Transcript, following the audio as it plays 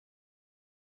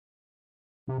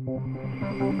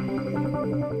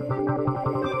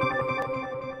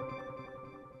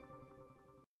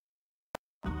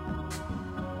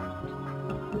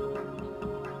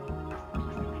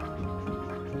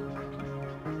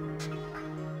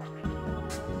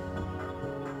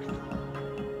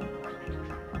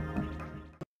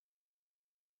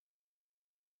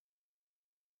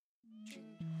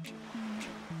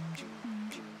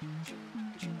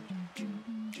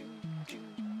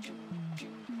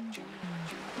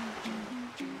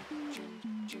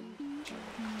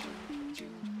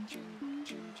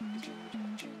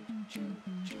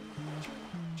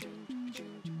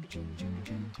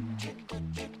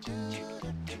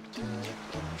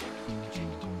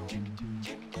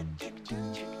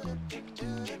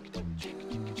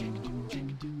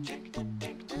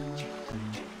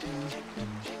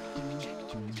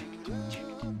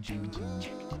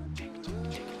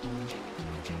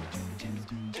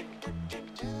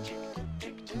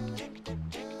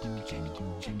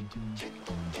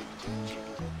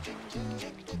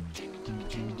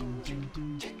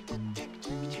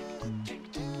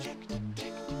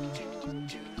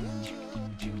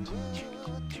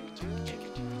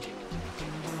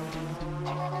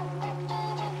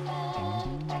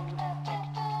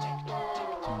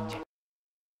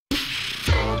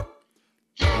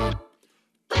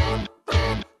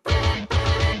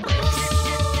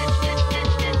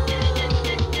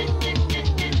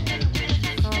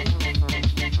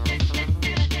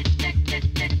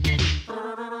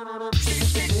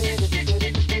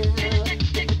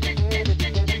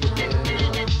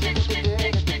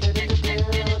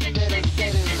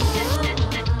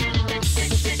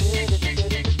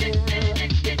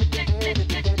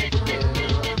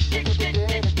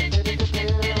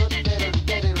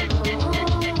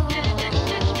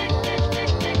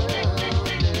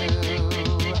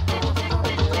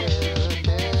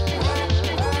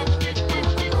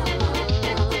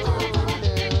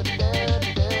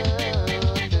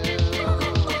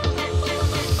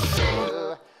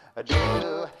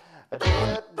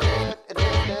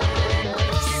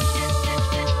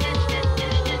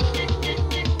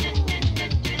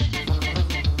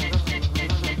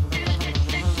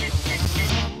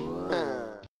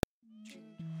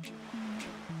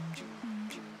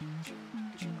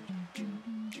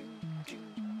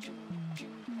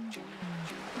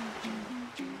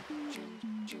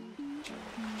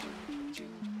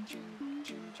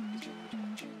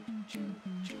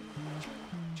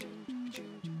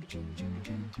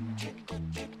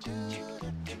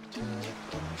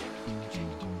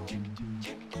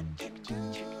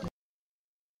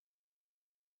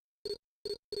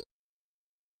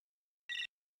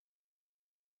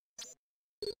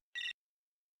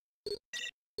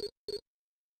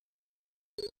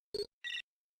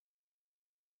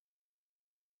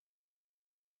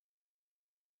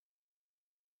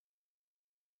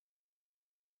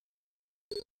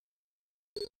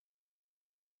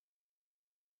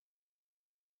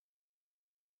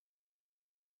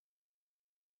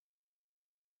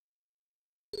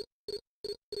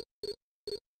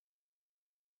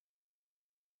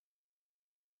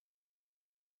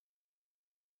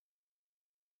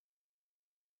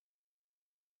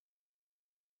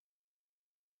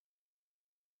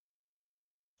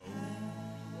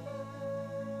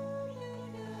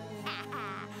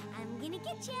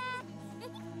Getcha!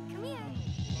 Come here.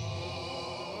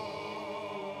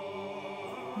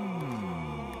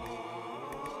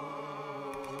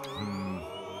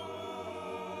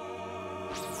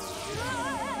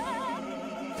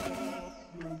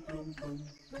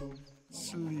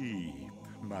 Sleep,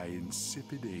 my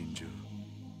insipid angel.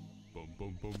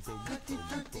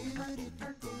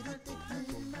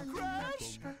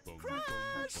 Crash!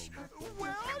 Crash!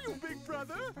 Where are you, big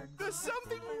brother? There's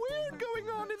something weird going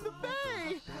on in the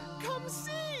bay! Come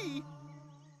see!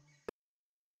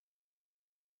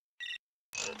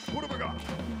 What have I got?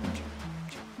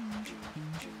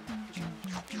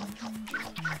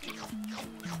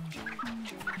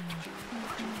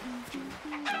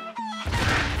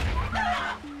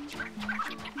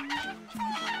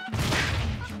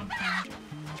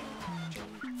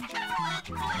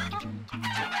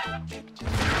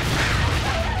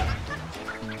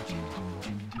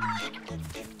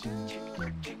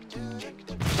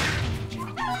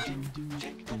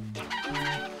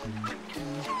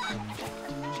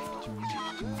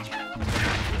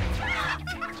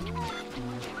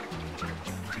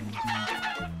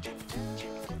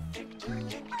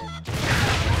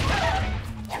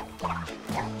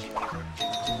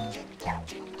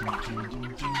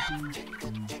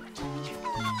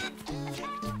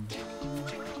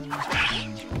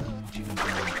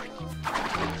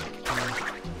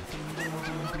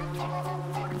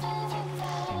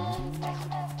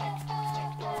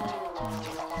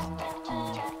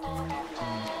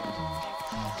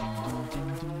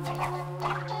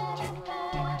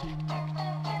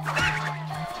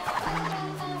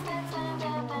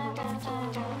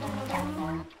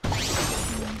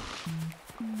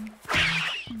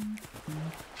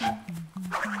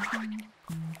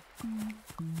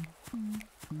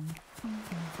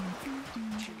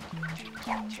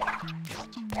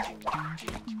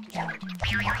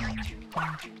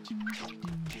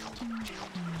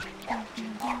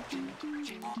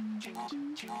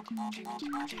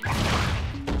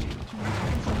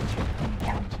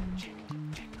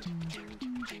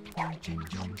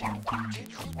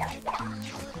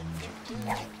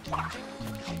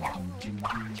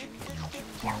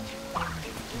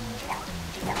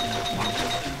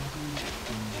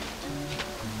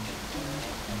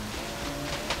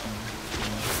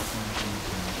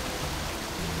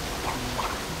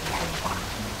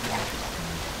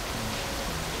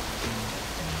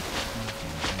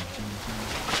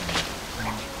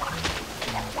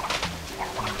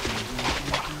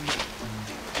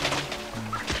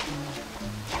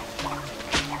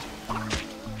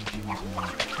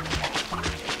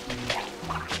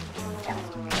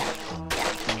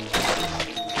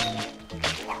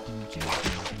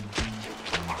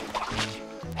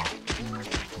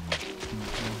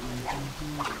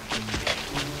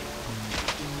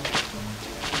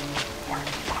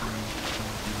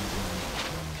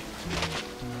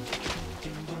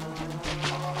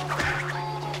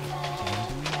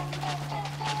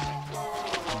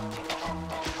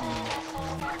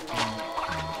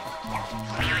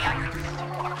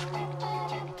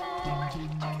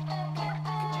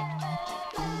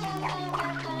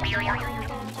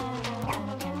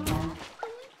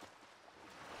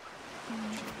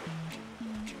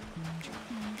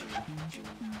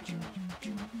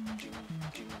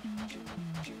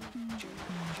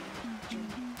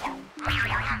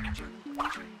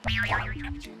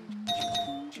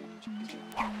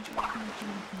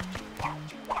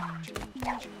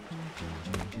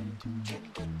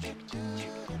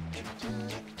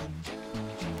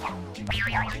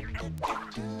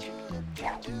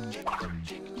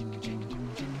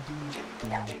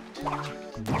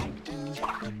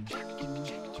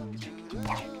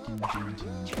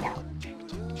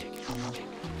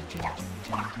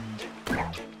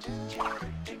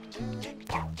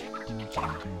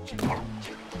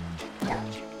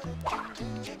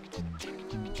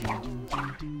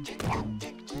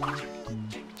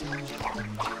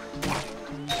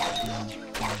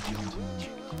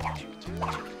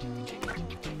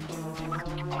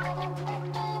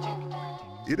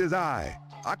 It is I,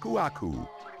 Aku Aku.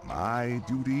 My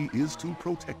duty is to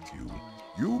protect you.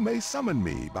 You may summon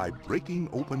me by breaking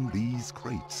open these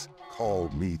crates. Call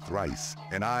me thrice,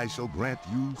 and I shall grant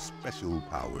you special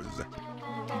powers.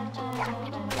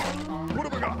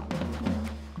 What have I got?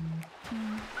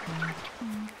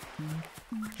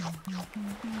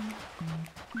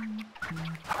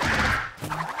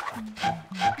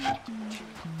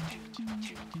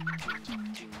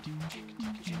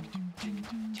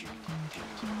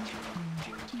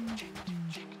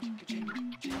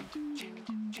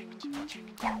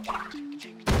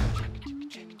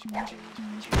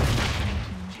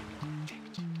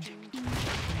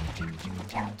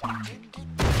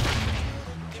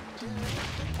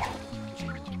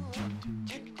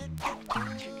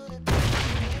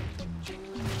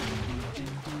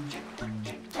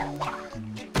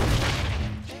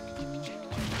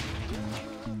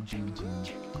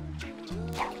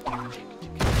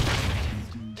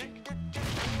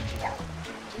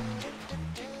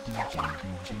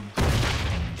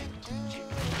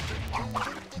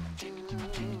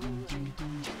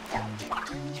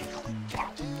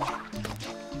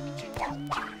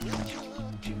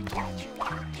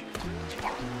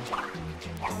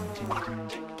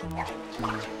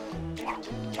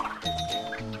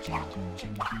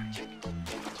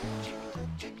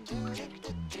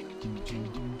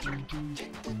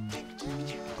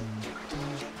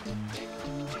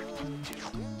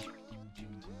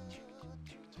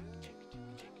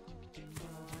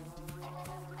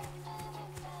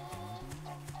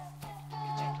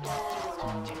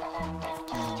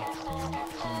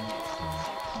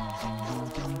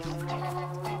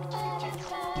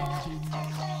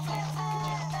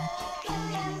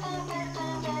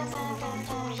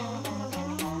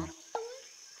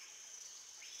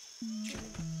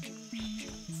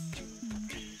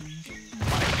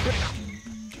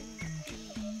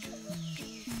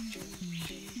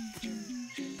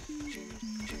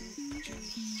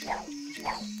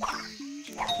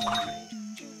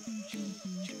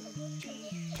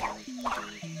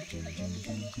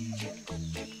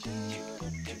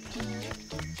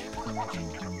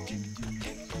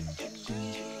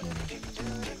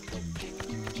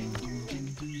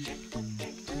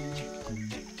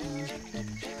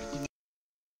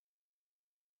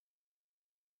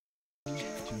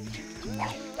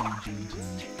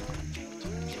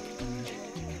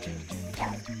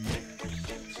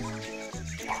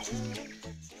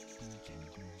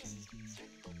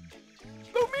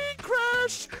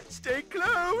 Crash! Stay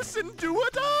close and do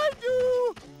what I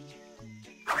do!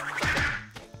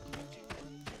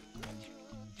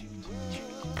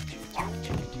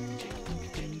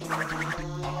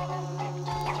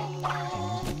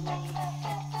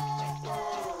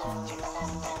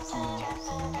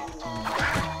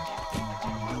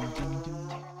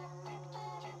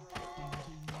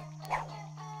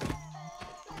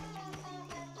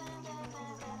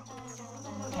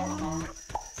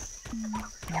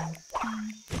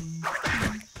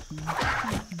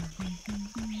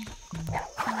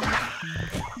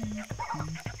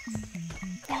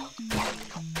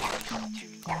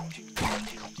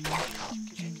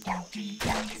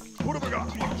 What have I got?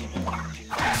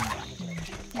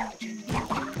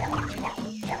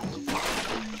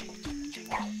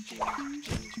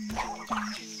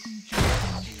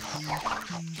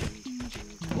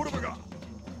 What have I got?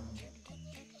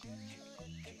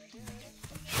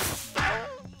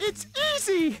 It's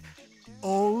easy!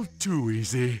 All too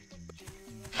easy.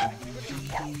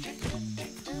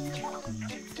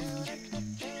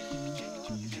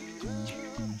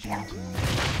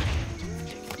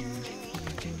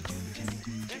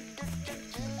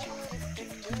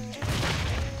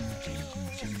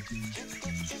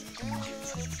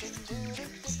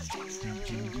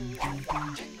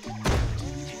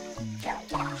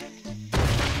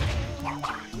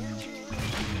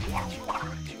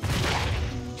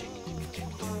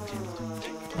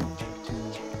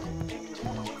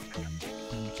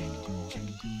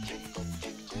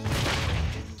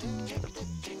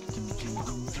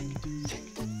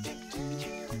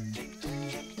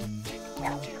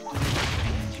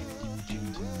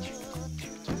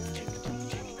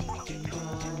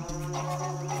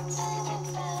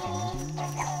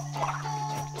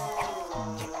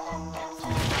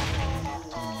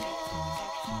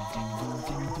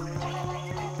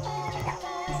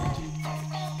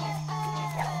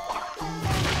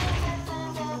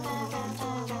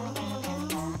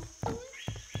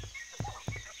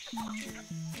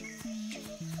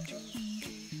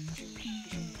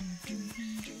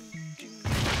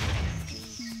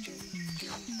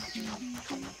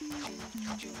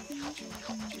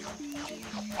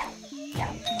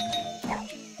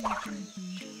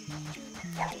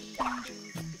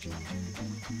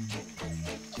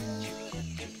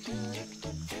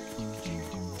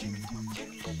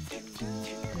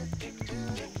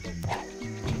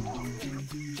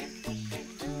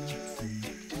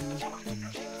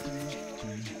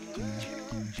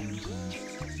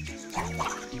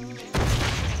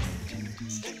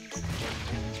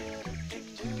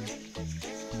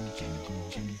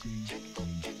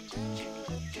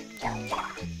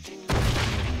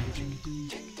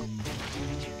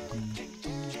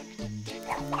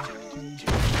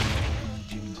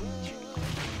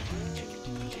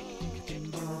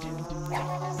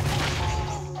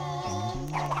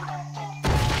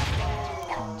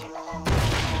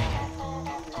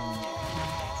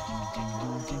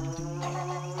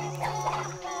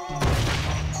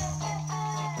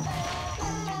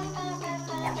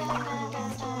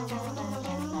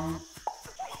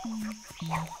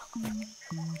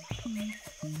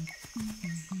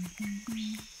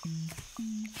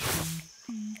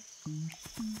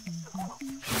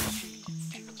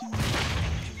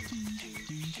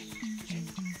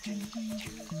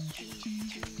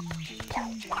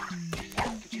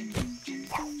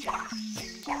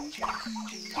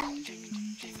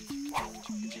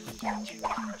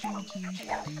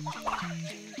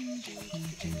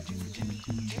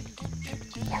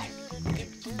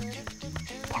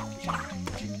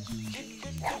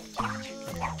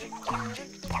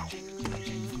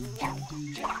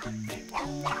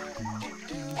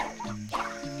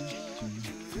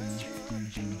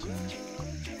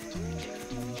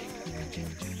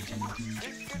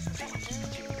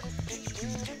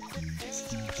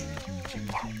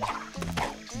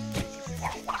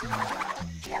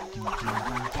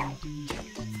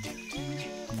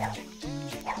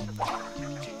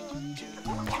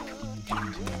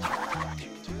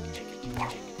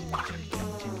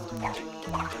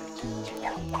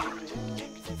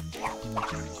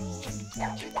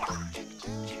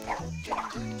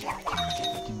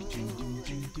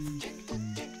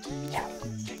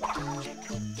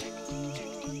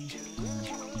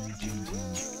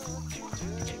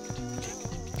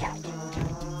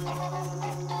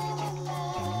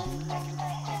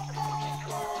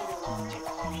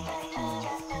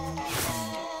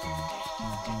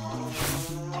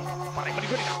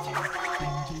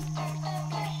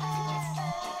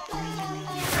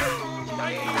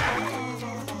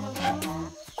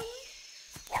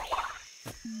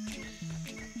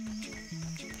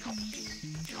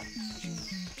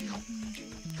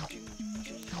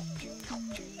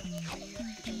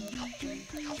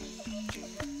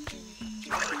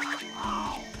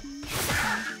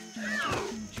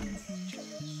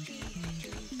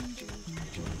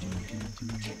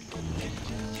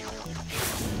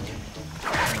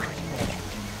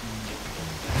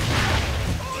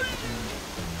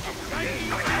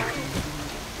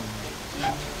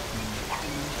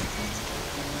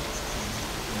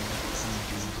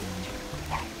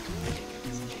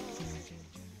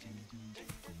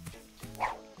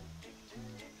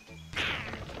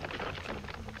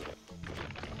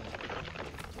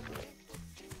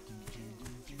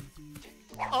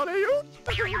 Alley-oop!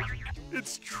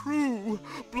 It's true.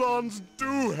 Blondes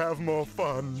do have more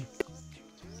fun.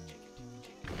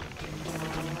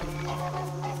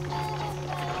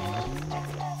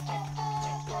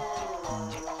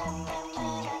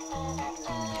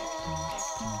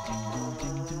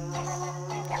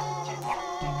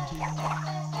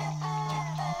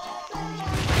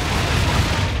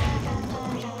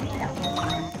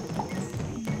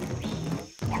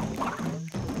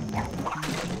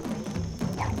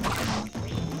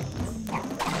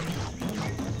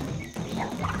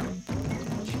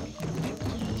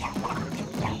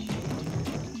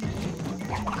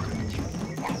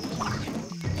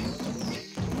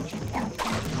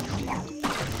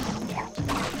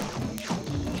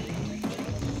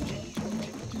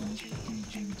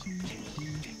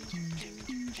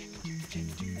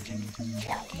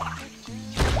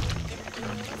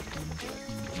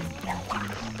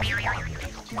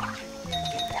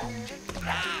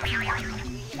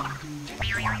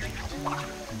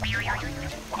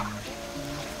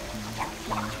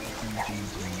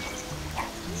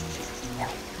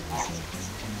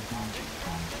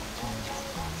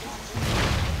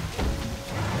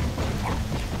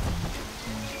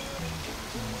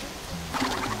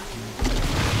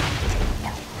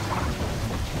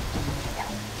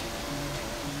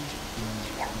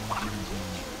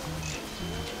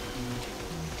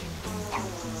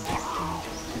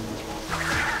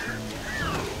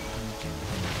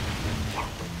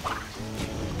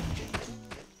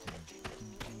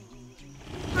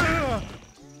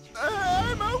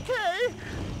 I'm okay.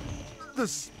 The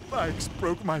spikes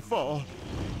broke my fall.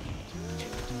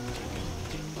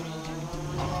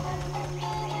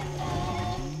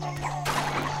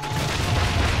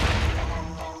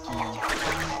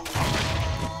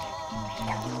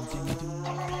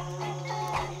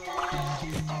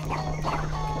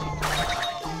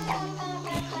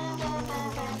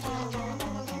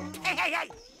 Hey!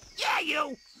 Yeah,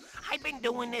 you! I've been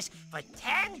doing this for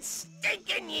 10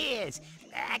 stinking years.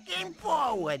 Back and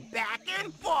forward,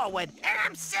 and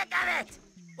I'm sick of it!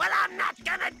 Well, I'm not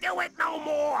gonna do it no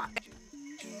more!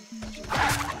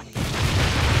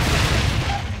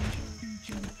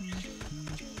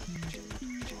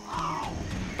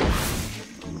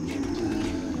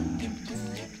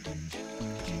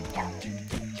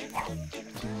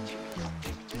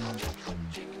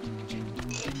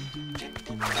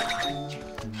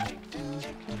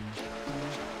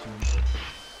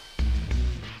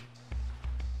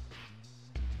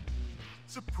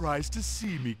 Surprised to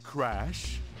see me,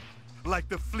 Crash? Like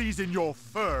the fleas in your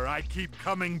fur, I keep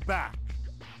coming back.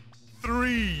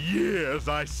 3 years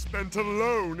I spent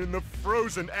alone in the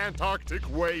frozen Antarctic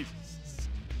wastes.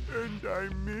 And I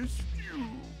missed you.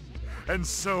 And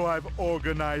so I've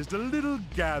organized a little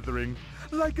gathering,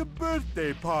 like a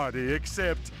birthday party,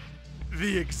 except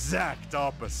the exact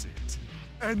opposite.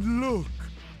 And look,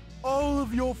 all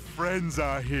of your friends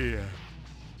are here.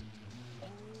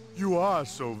 You are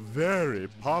so very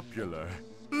popular.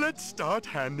 Let's start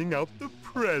handing out the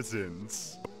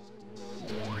presents.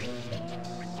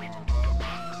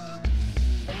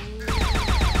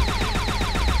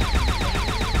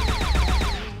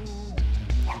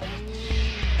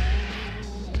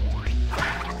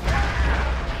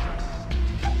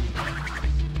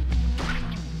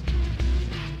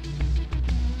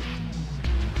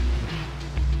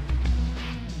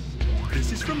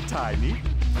 This is from Tiny.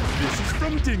 This is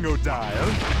from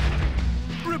Dingodile.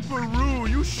 Ripperoo,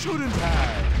 you shouldn't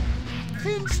have.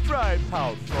 Pinstripe,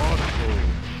 how thoughtful.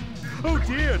 Oh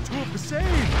dear, 2 of the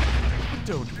same. But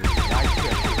don't really like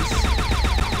this.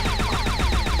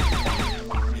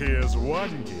 Here's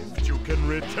one gift you can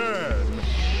return.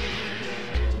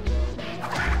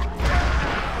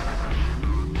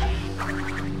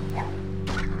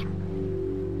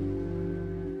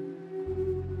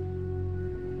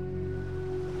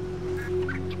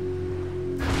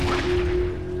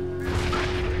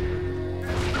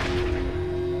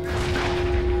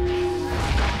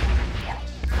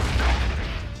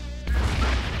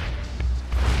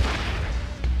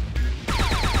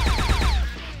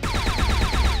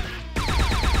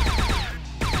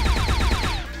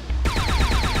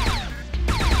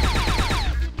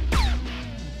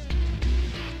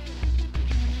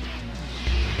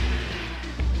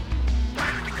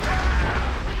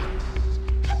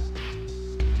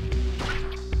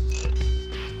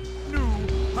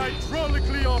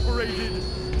 Hydraulically operated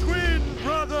twin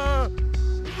brother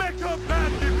Mecha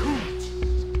Bandicoot.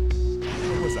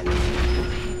 What was I?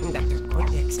 Dr.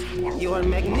 Cortex, you are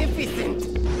magnificent!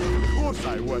 Of course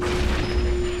I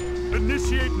wasn't.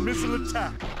 Initiate missile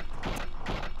attack.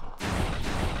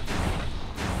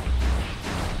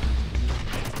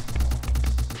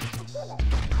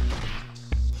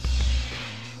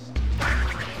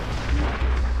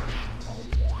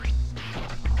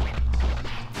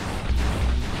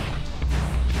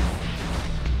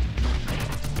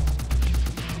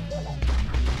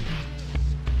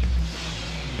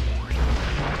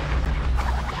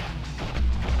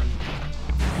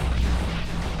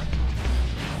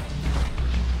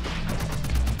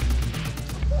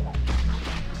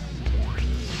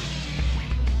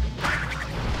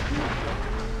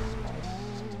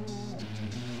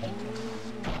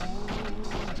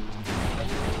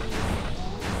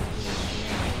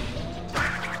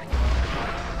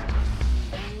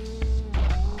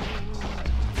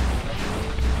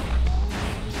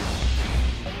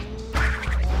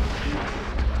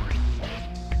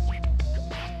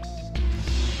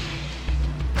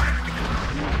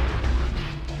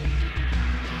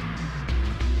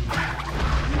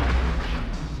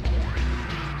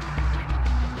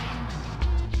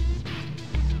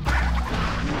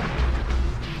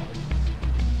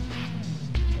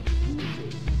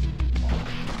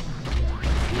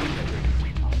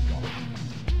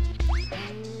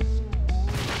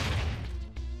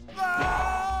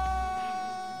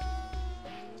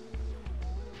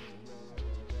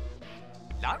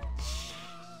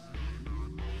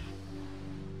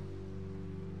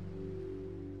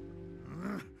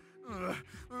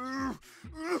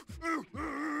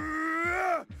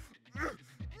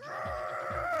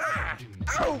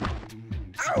 Ow!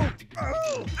 Ow!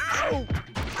 Ow!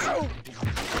 Ow! Ow! Ow!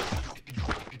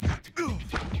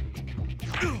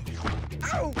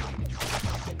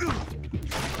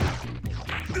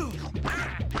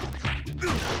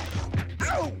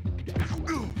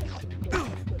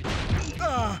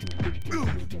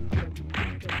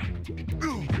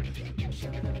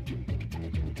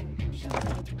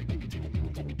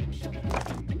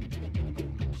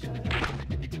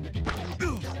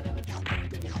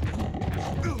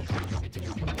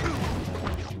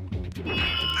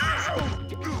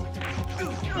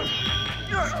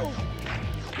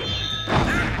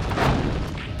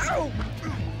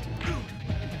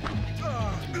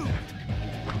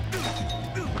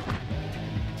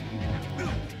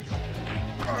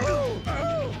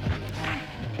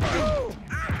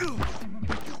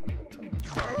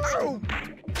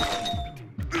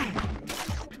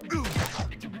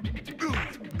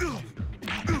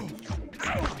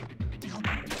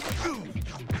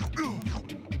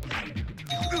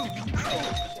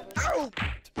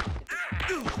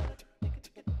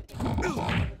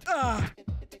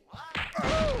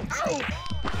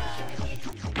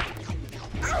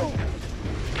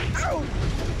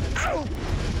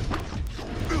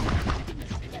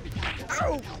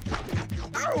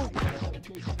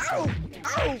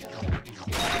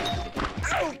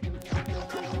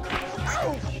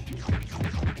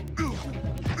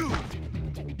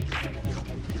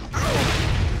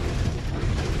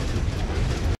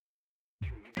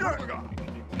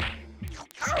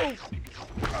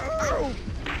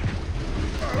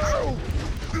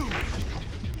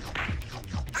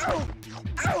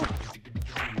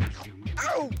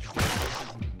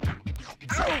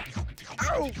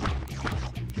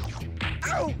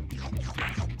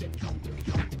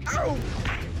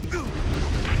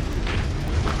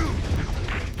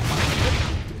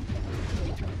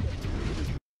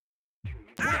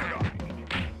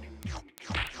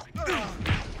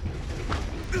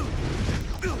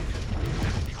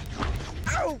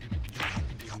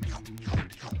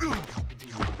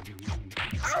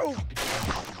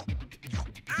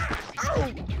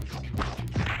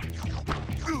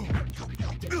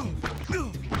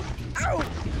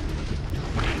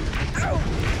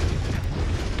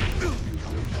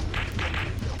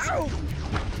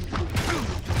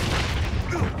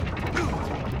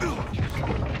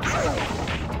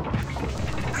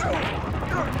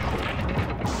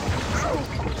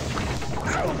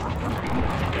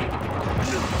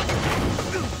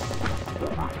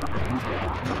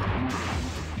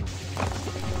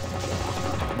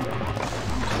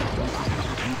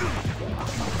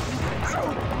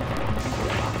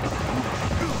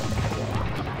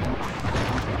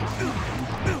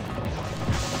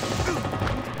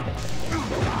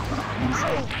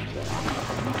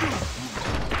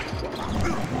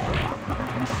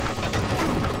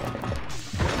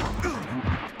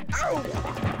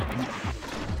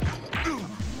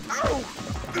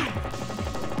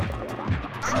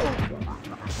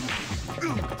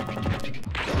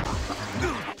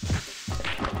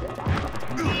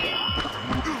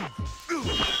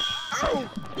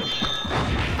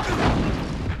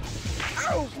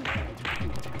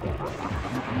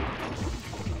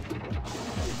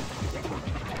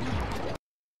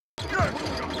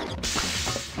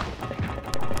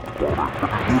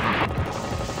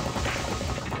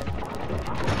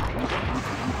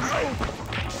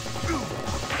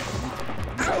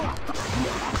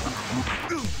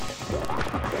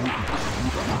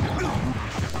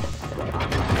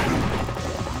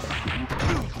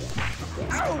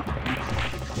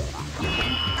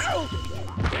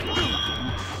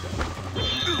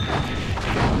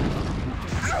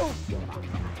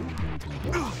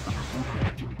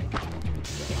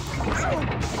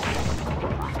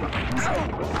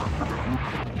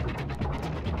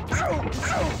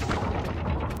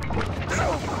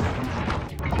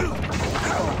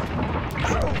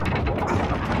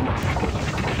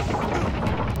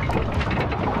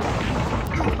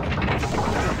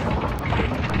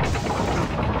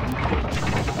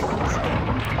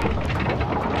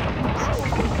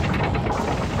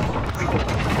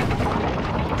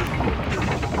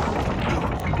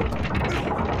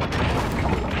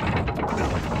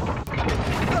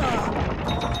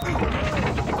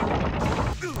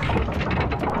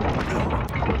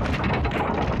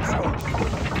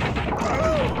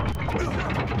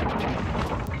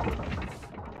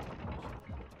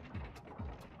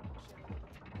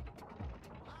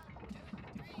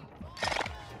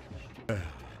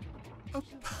 A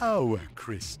power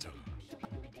crystal.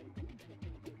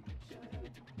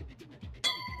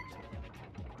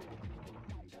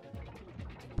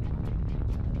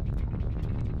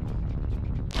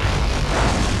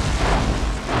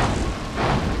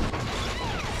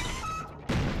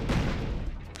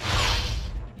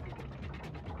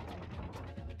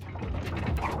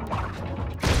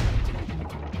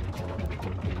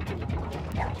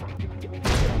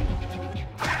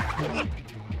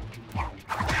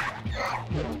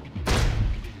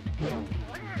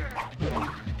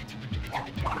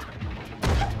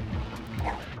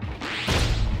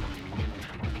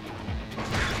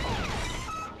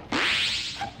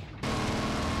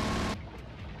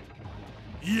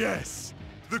 Yes,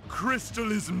 the crystal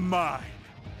is mine.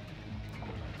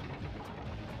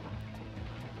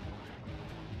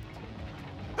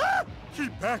 Ah!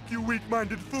 Keep back, you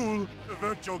weak-minded fool.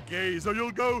 Avert your gaze or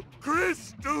you'll go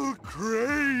crystal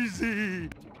crazy.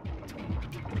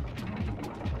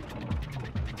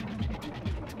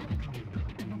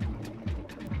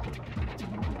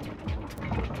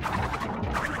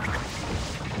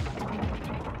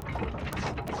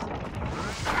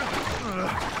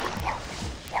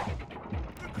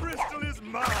 The crystal is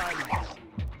mine.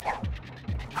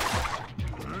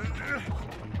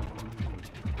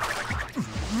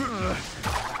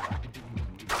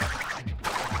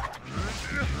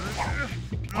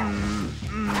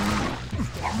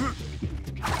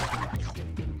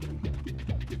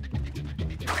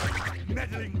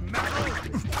 Meddling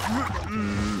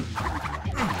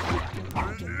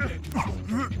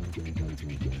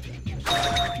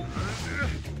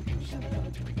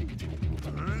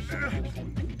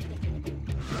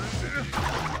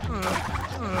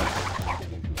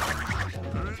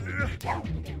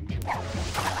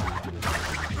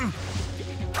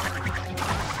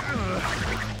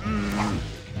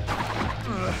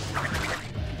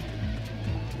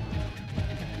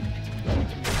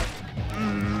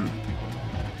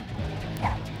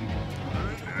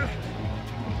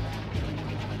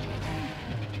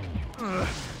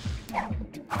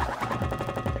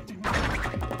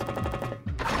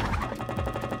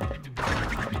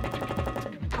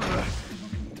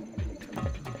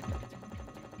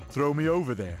Throw me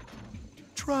over there.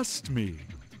 Trust me.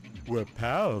 We're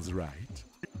pals, right?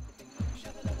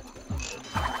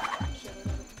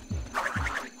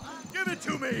 Give it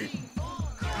to me!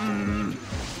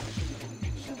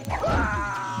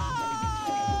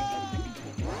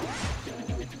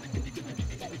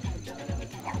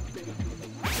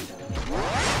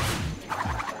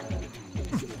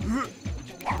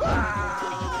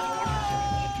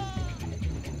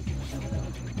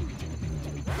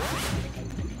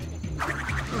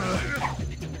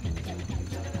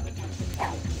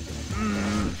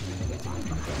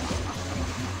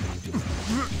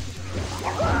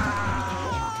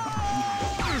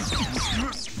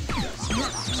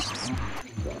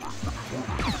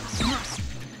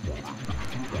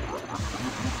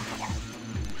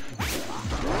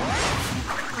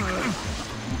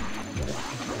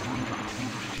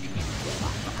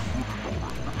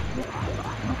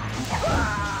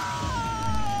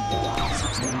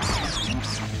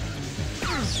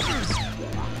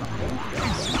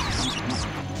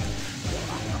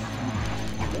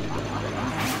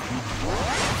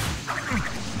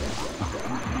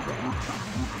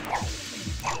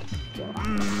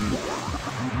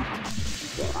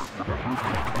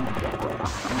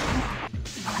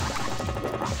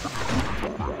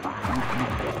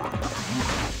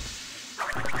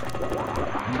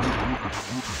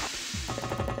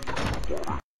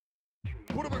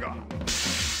 What have I got?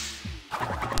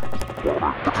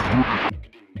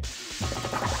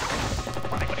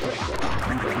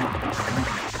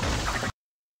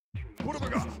 What have I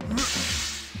got?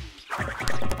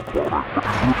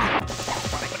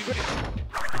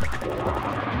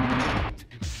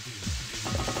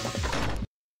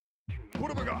 What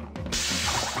have I got?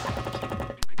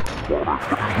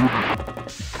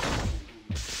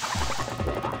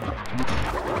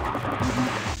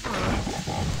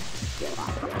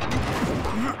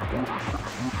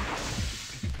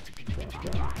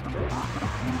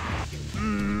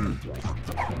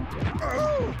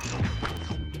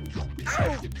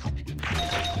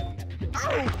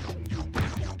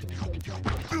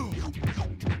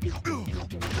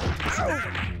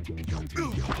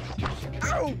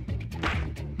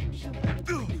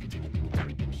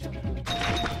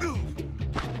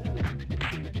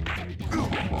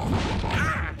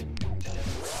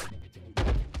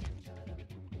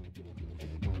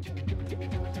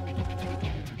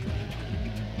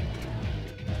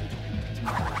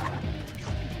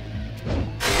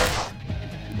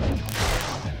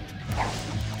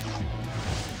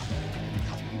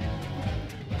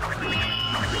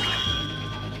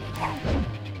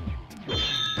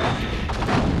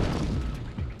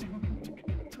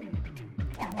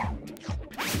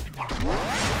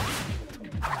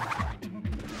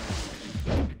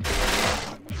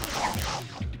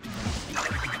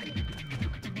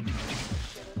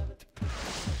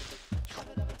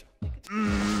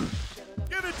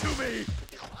 Give it to me!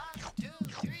 1, 2,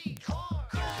 3, 4.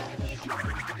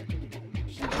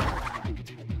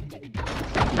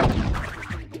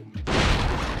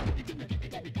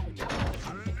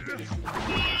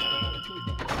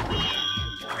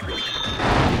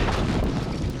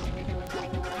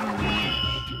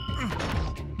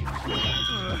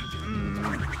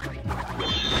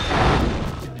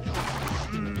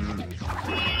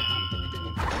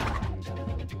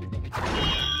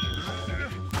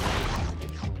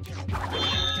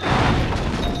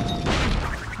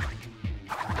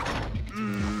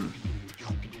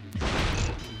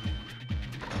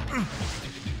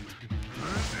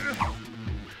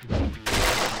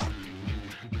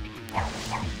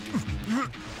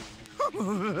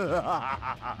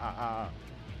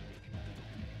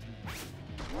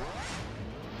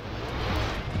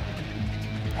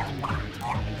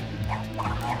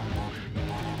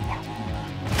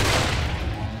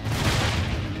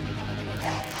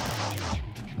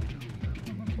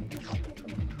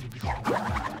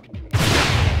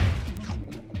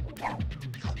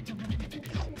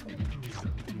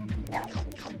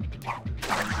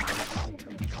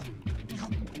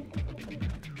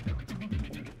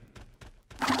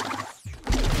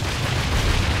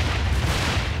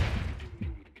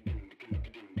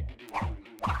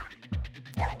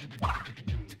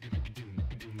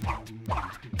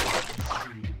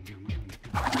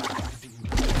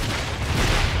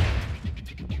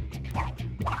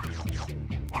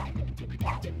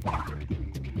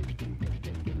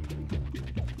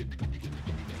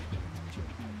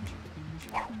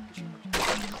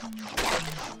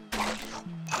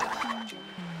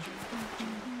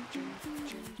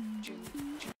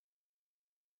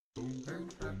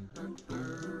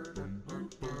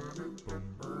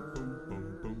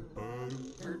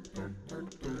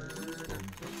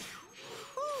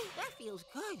 Feels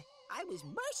good. I was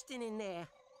bursting in there.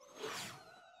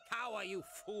 Cower, you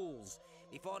fools,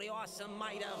 before the awesome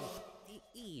might of the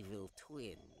evil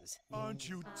twins. Aren't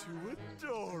you two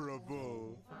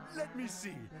adorable? Let me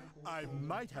see. I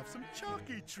might have some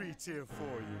chalky treats here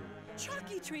for you.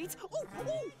 Chalky treats? Oh,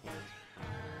 oh!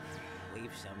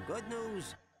 We've some good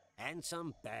news and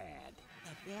some bad.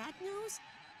 The bad news?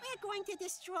 We're going to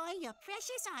destroy your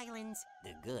precious islands.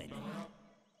 The good,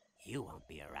 you won't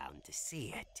be around to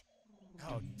see it.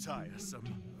 How tiresome.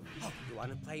 Oh, you want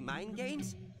to play mind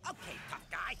games? Okay, tough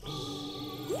guy.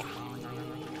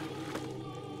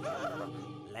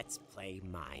 Let's play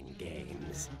mind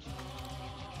games.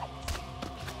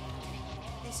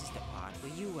 This is the part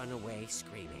where you run away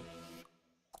screaming.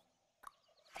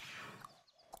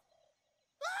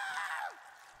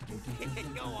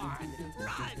 Go on,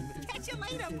 run! Catch you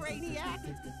later, Brainiac!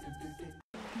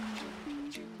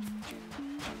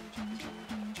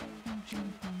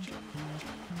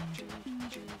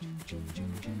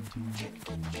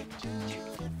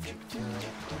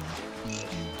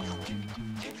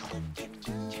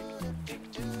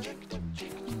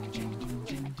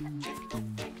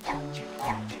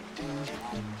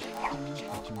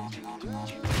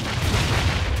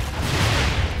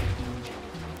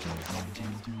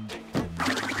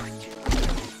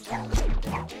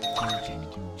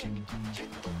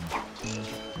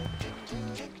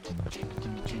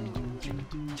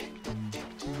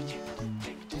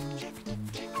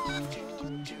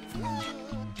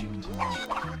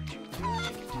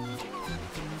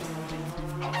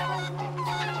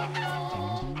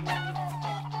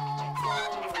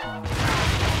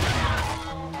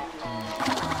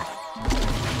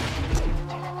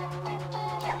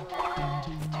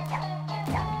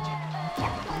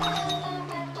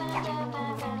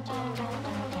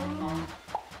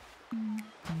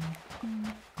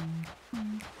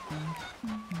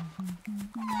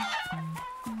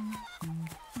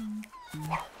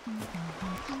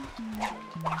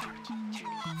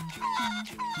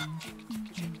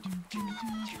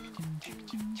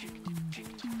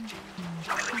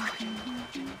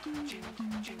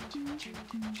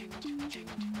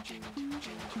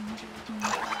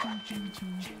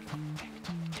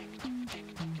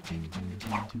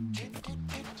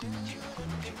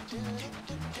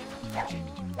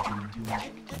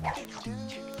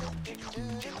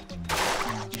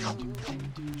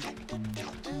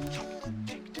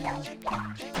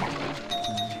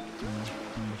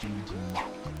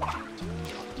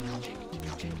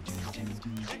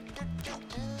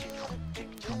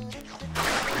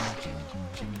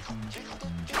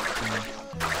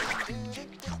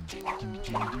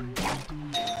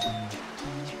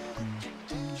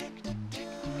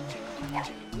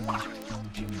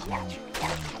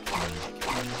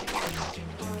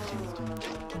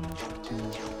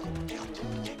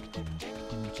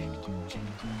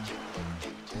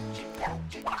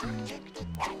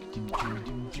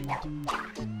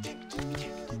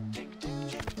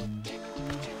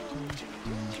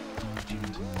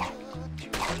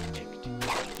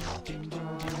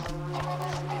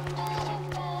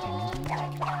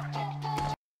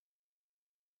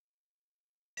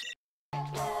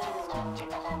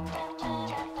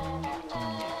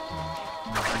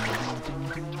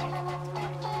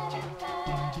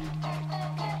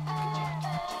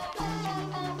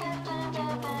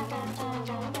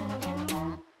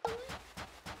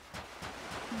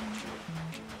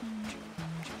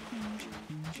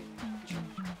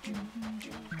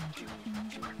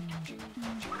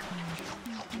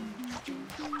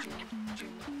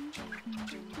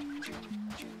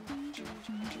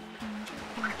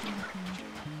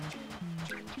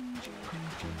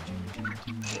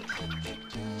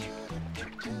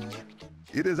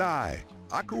 It is I,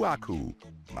 Aku.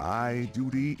 My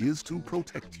duty is to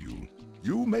protect you.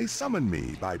 You may summon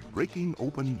me by breaking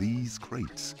open these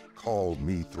crates. Call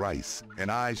me thrice,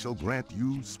 and I shall grant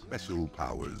you special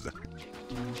powers.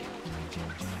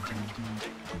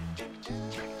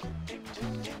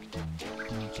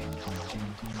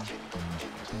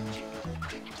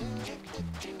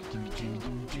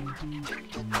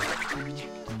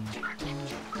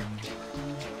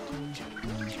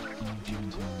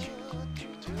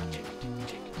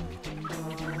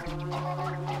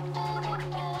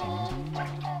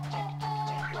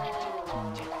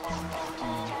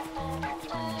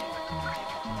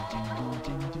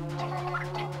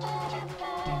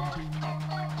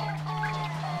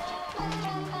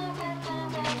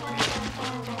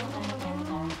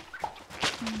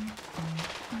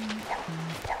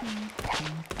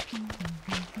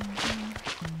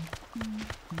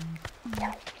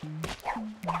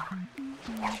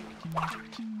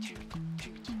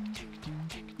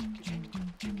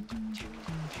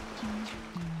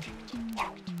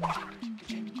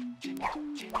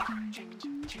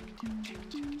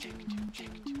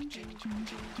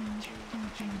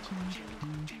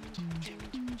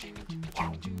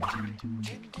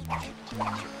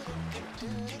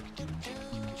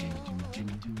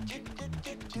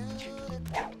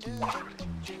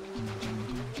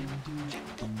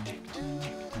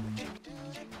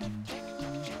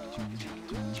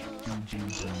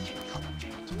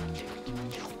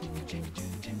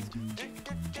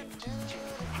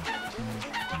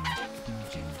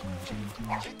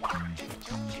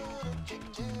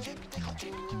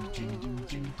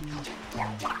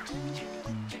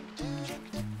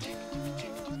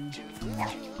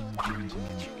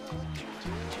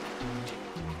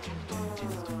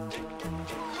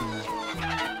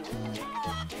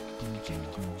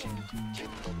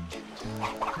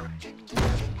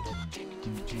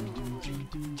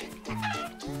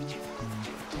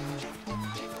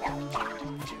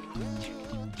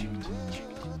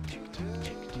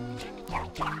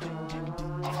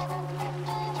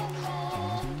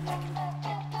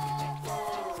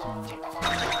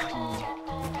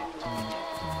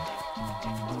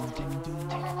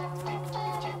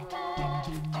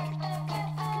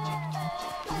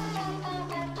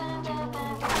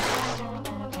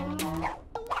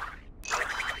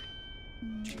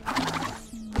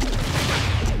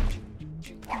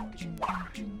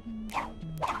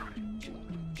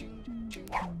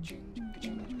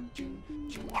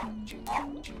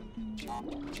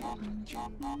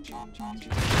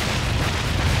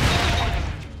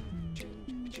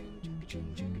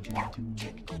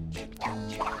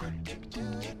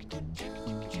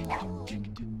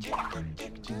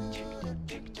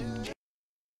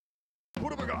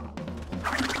 What have I got?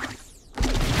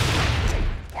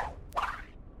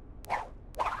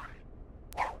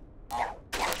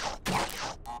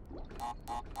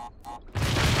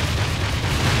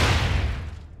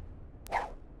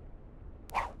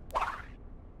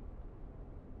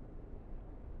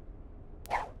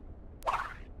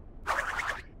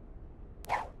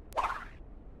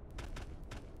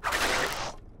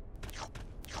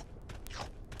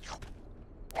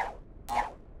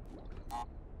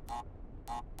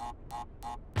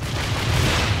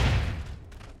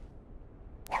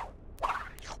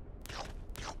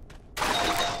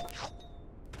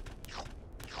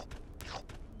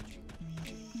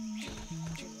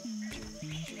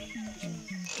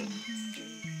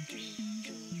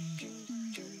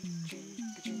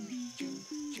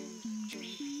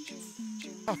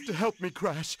 Have to help me,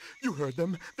 Crash. You heard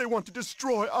them. They want to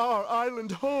destroy our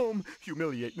island home,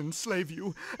 humiliate and enslave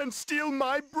you, and steal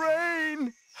my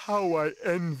brain. How I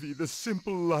envy the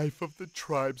simple life of the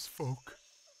tribesfolk.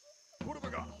 What have I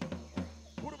got?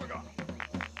 What have I got?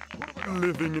 What have I got?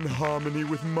 Living in harmony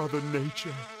with Mother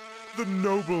Nature, the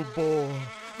noble boar,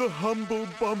 the humble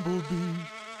bumblebee.